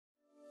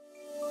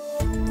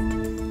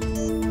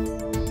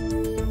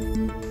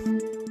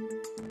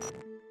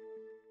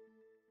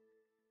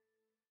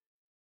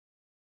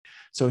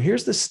So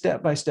here's the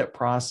step-by-step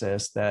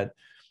process that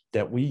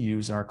we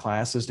use in our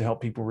classes to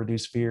help people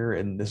reduce fear.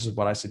 And this is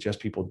what I suggest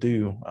people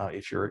do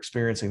if you're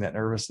experiencing that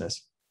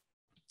nervousness.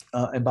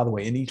 And by the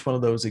way, in each one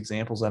of those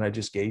examples that I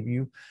just gave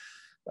you,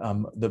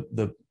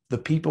 the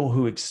people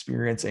who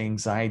experience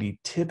anxiety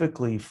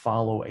typically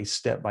follow a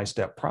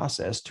step-by-step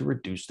process to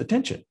reduce the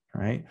tension,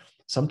 right?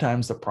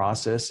 Sometimes the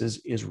process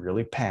is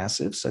really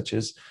passive, such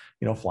as,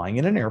 flying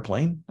in an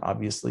airplane.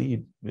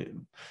 Obviously,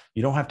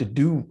 you don't have to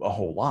do a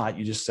whole lot.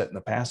 You just sit in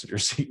the passenger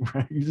seat,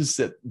 right? You just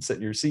sit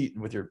in your seat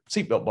with your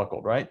seatbelt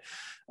buckled, right?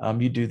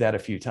 You do that a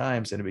few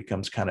times and it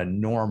becomes kind of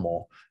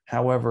normal.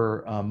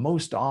 However,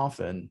 most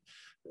often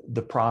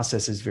the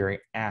process is very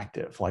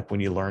active, like when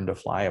you learn to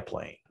fly a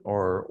plane,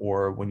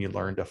 or when you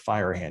learn to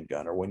fire a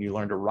handgun, or when you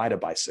learn to ride a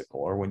bicycle,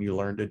 or when you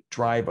learn to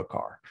drive a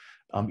car.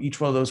 Each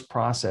one of those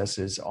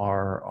processes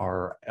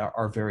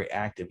are very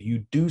active. You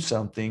do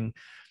something,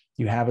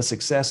 you have a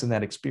success in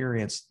that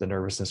experience, the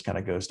nervousness kind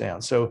of goes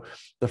down. So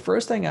the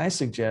first thing I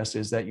suggest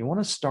is that you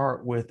want to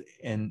start with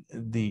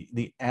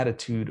the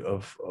attitude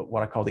of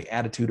what I call the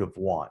attitude of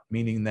want,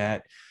 meaning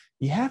that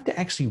you have to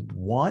actually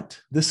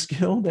want the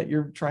skill that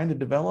you're trying to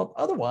develop.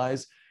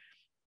 Otherwise,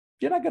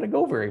 you're not going to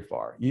go very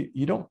far.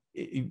 You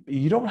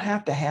don't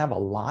have to have a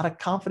lot of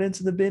confidence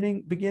in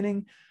the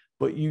beginning,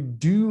 but you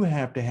do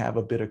have to have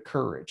a bit of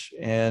courage.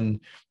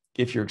 And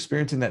if you're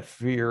experiencing that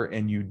fear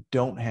and you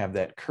don't have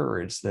that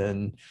courage,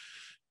 then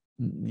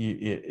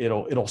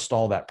it'll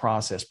stall that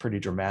process pretty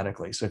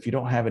dramatically. So if you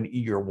don't have an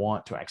eager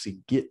want to actually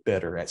get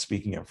better at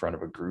speaking in front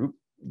of a group,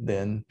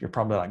 then you're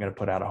probably not going to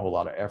put out a whole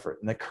lot of effort.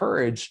 And the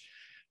courage,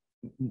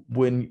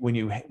 when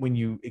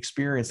you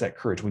experience that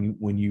courage,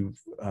 when you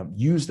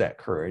use that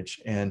courage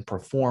and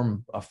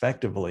perform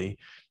effectively,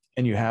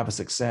 and you have a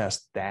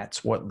success,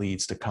 that's what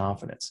leads to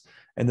confidence.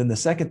 And then the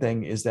second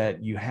thing is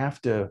that you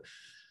have to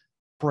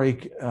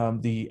break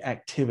the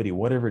activity,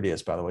 whatever it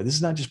is. By the way, this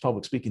is not just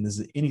public speaking. This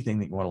is anything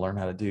that you want to learn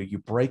how to do. You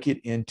break it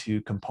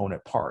into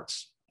component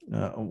parts.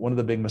 One of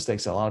the big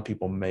mistakes that a lot of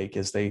people make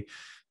is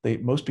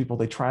most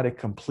people try to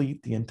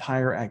complete the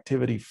entire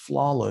activity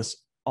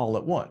flawless all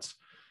at once.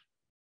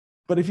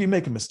 But if you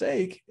make a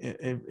mistake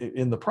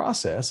in the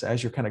process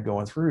as you're kind of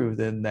going through,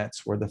 then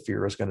that's where the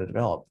fear is going to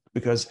develop.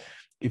 Because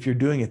if you're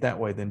doing it that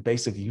way, then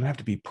basically you have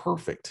to be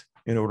perfect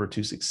in order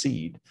to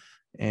succeed.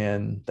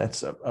 And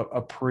that's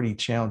a pretty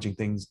challenging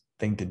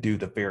thing to do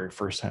the very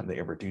first time they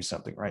ever do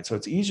something, right? So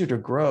it's easier to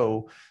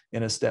grow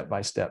in a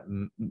step-by-step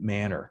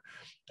manner.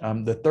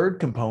 The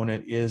third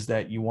component is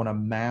that you want to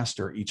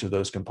master each of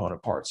those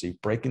component parts. So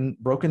you've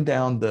broken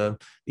down the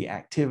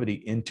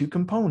activity into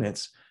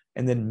components,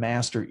 and then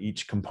master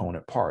each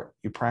component part.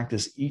 You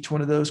practice each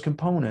one of those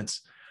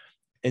components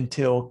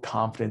until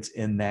confidence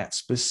in that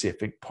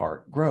specific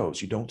part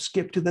grows. You don't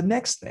skip to the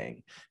next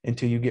thing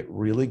until you get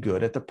really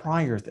good at the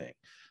prior thing.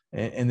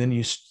 And then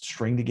you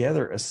string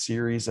together a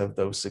series of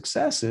those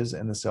successes,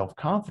 and the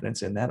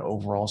self-confidence in that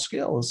overall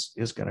skill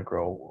is going to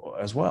grow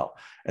as well.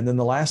 And then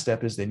the last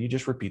step is then you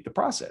just repeat the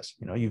process.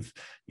 You've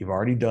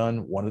already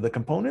done one of the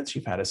components,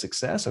 you've had a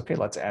success. Okay,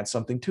 let's add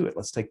something to it.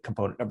 Let's take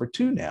component number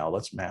 2 now.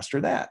 Let's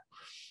master that.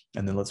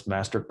 And then let's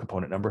master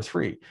component number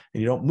 3.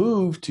 And you don't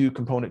move to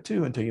component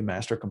 2 until you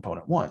master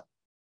component 1.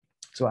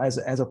 So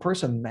as a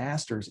person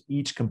masters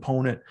each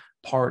component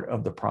part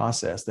of the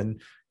process, then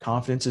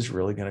confidence is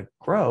really going to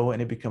grow,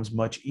 and it becomes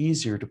much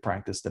easier to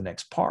practice the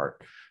next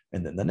part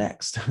and then the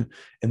next.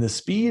 And the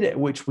speed at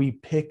which we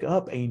pick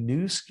up a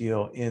new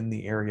skill in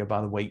the area,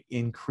 by the way,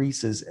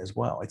 increases as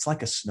well. It's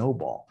like a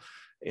snowball.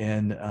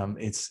 And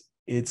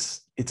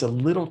it's a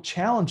little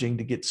challenging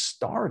to get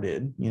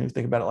started.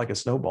 Think about it like a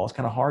snowball. It's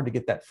kind of hard to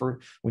get that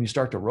first when you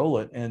start to roll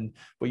it,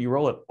 but you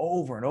roll it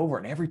over and over,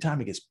 and every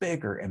time it gets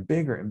bigger and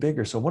bigger and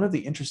bigger. So one of the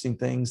interesting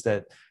things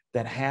that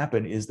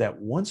happen is that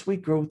once we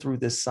go through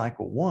this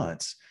cycle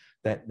once,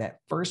 that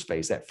first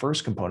phase, that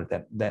first component,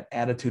 that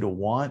attitude of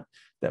want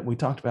that we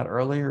talked about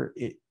earlier,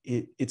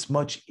 it's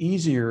much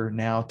easier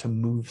now to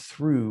move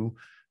through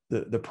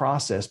the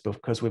process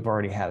because we've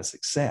already had a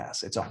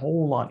success. It's a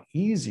whole lot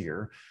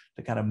easier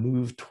to kind of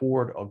move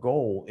toward a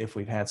goal if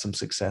we've had some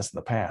success in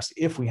the past.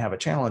 If we have a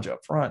challenge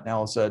up front, now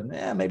all of a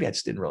sudden, maybe I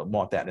just didn't really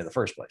want that in the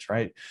first place,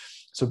 right?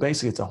 So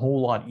basically, it's a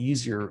whole lot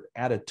easier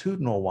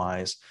attitudinal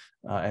wise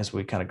as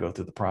we kind of go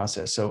through the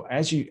process. So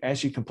as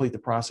you complete the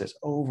process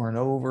over and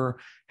over,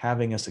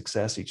 having a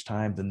success each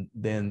time,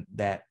 then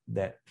that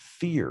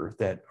fear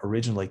that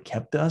originally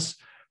kept us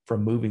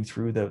from moving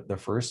through the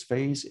first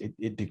phase,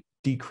 it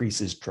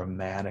decreases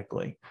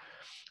dramatically.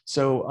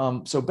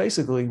 So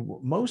basically,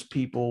 most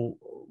people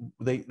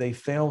they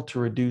fail to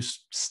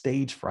reduce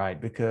stage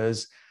fright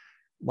because,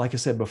 like I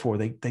said before,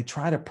 they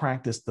try to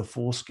practice the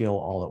full skill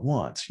all at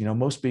once.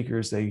 Most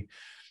speakers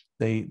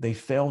they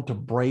fail to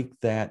break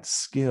that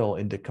skill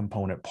into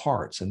component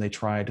parts, and they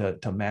try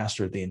to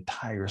master the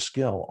entire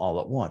skill all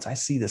at once. I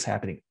see this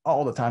happening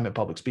all the time in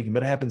public speaking,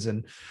 but it happens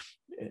in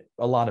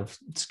a lot of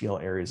skill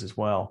areas as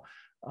well.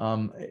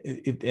 An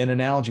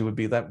analogy would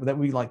be that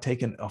we like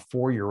taking a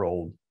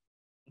 4-year-old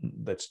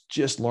that's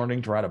just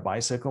learning to ride a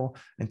bicycle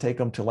and take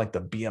them to like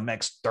the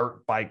BMX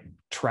dirt bike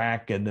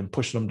track and then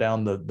pushing them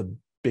down the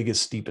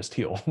biggest, steepest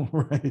hill,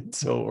 right?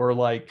 So, or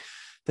like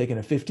taking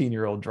a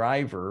 15-year-old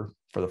driver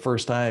for the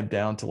first time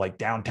down to like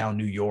downtown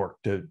New York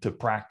to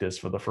practice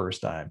for the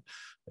first time.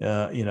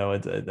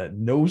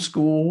 No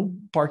school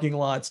parking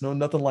lots, no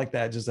nothing like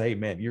that. Just, hey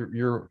man,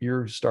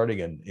 you're starting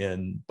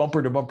in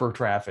bumper to bumper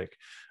traffic,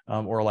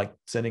 or like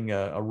sending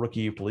a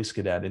rookie police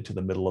cadet into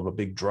the middle of a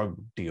big drug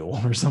deal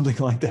or something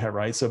like that,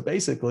 right? So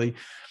basically,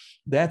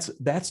 that's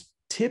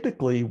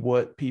typically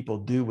what people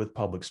do with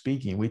public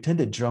speaking. We tend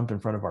to jump in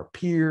front of our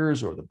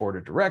peers or the board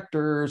of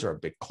directors or a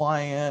big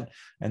client,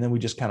 and then we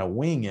just kind of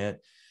wing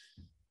it.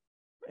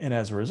 And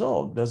as a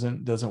result,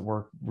 doesn't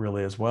work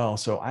really as well.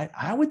 So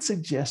I would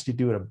suggest you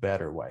do it a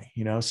better way.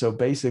 So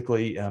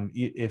basically,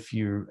 if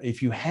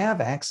you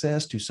have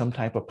access to some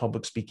type of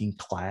public speaking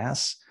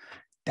class,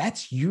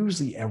 that's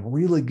usually a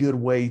really good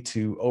way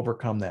to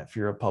overcome that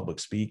fear of public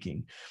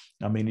speaking.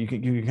 I mean, you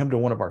can come to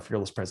one of our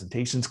fearless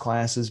presentations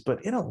classes,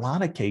 but in a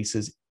lot of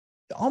cases,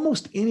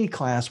 almost any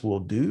class will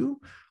do.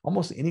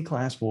 Almost any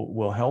class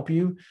will help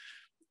you.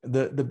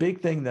 The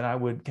big thing that I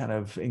would kind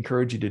of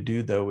encourage you to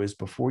do, though, is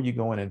before you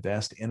go and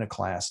invest in a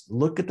class,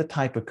 look at the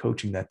type of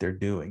coaching that they're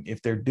doing.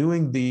 If they're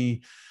doing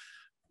the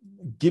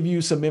give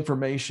you some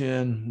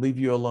information, leave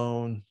you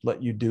alone,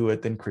 let you do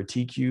it, then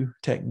critique you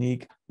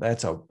technique,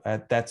 that's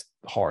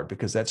hard,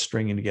 because that's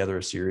stringing together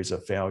a series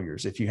of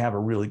failures. If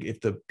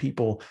the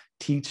people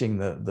teaching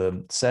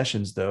the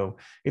sessions, though,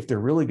 if they're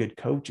really good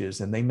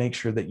coaches and they make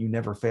sure that you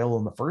never fail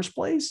in the first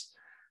place,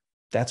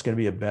 that's going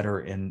to be a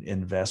better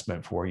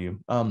investment for you.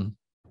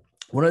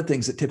 One of the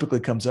things that typically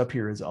comes up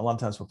here is a lot of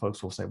times when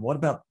folks will say, what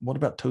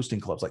about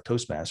toasting clubs like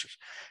Toastmasters?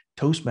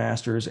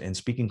 Toastmasters and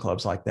speaking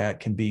clubs like that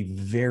can be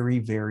very,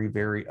 very,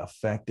 very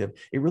effective.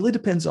 It really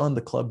depends on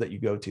the club that you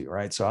go to,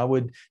 right? So I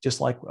would, just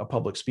like a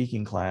public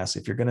speaking class,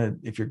 if you're going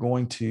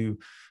to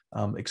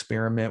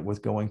experiment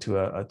with going to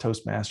a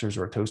Toastmasters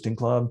or a toasting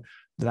club,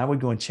 then I would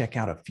go and check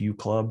out a few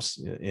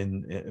clubs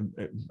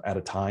at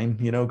a time.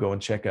 Go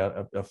and check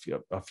out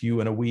a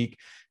few in a week.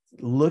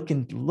 Look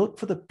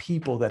for the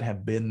people that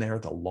have been there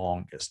the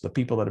longest, the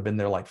people that have been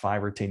there like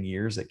 5 or 10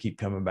 years that keep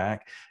coming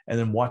back, and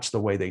then watch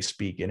the way they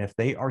speak. And if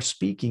they are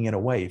speaking in a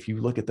way, if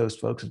you look at those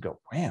folks and go,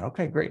 man,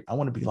 okay, great, I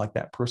want to be like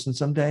that person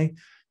someday,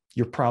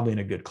 you're probably in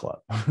a good club.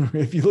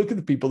 If you look at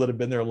the people that have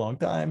been there a long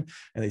time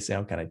and they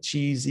sound kind of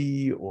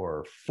cheesy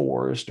or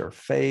forced or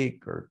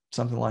fake or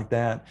something like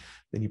that,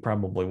 then you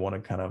probably want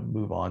to kind of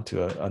move on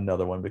to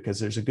another one, because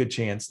there's a good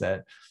chance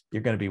that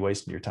you're going to be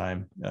wasting your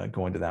time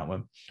going to that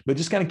one. But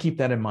just kind of keep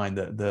that in mind.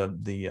 The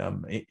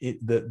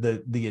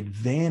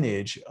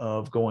advantage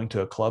of going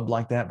to a club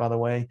like that, by the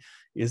way,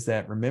 is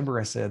that, remember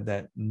I said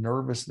that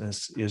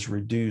nervousness is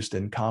reduced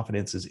and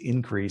confidence is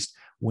increased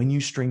when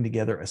you string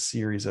together a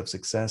series of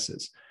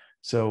successes.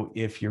 So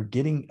if you're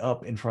getting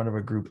up in front of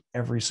a group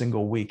every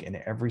single week, and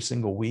every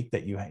single week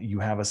that you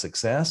have a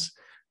success,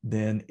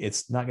 then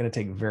it's not going to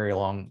take very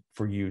long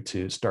for you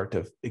to start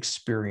to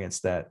experience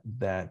that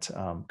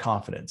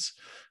confidence,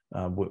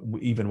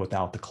 even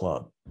without the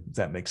club. Does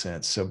that make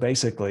sense? So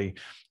basically,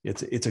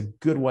 it's a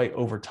good way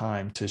over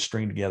time to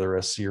string together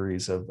a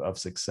series of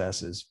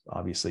successes,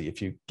 obviously,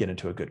 if you get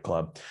into a good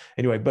club.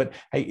 Anyway, but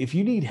hey, if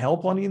you need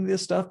help on any of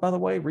this stuff, by the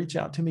way, reach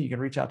out to me. You can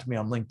reach out to me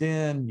on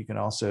LinkedIn. You can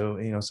also,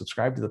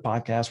 subscribe to the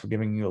podcast. We're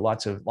giving you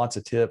lots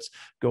of tips.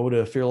 Go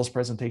to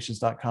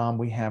fearlesspresentations.com.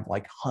 We have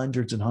like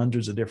hundreds and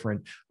hundreds of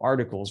different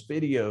articles,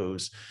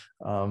 videos,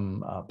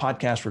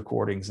 podcast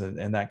recordings,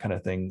 and that kind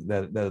of thing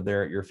that are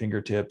there at your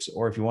fingertips.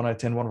 Or if you want to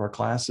attend one of our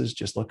classes,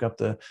 just look up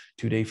the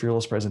 2-day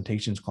Fearless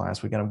Presentations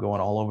class. We got them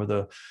going all over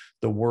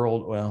the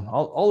world, well,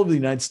 all over the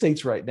United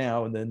States right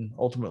now. And then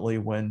ultimately,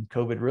 when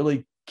COVID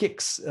really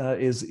kicks,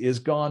 is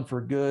gone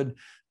for good,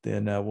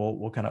 then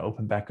we'll kind of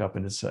open back up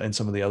in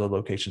some of the other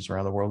locations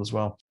around the world as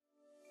well.